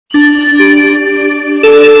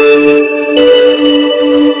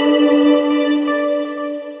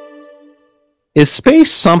Is space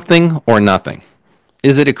something or nothing?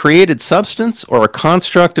 Is it a created substance or a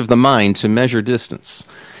construct of the mind to measure distance?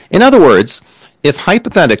 In other words, if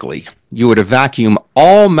hypothetically you were to vacuum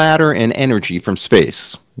all matter and energy from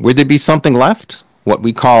space, would there be something left, what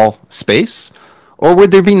we call space? Or would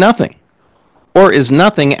there be nothing? Or is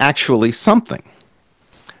nothing actually something?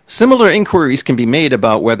 Similar inquiries can be made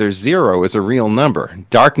about whether zero is a real number,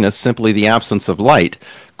 darkness simply the absence of light,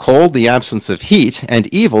 cold the absence of heat,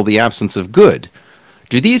 and evil the absence of good.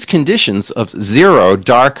 Do these conditions of zero,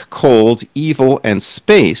 dark, cold, evil, and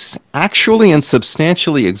space actually and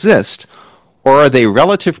substantially exist, or are they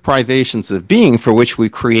relative privations of being for which we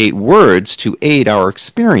create words to aid our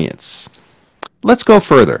experience? Let's go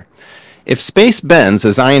further. If space bends,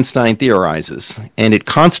 as Einstein theorizes, and it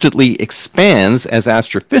constantly expands, as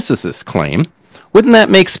astrophysicists claim, wouldn't that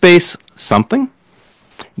make space something?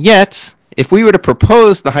 Yet, if we were to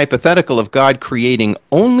propose the hypothetical of God creating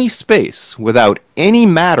only space without any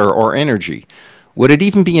matter or energy, would it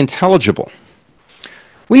even be intelligible?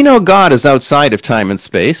 We know God is outside of time and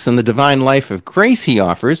space, and the divine life of grace he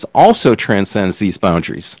offers also transcends these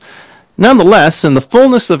boundaries. Nonetheless, in the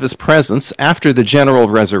fullness of his presence after the general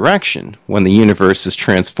resurrection, when the universe is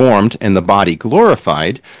transformed and the body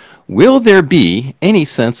glorified, will there be any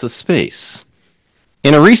sense of space?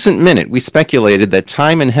 In a recent minute, we speculated that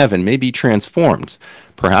time in heaven may be transformed.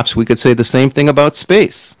 Perhaps we could say the same thing about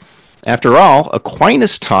space. After all,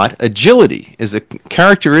 Aquinas taught agility is a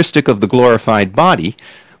characteristic of the glorified body,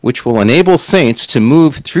 which will enable saints to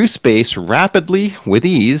move through space rapidly with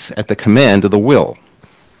ease at the command of the will.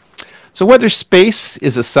 So whether space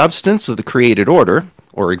is a substance of the created order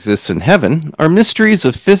or exists in heaven are mysteries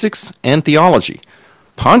of physics and theology.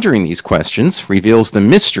 Pondering these questions reveals the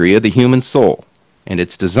mystery of the human soul and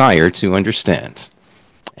its desire to understand.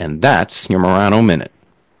 And that's your Murano Minute,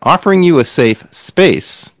 offering you a safe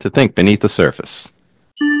space to think beneath the surface.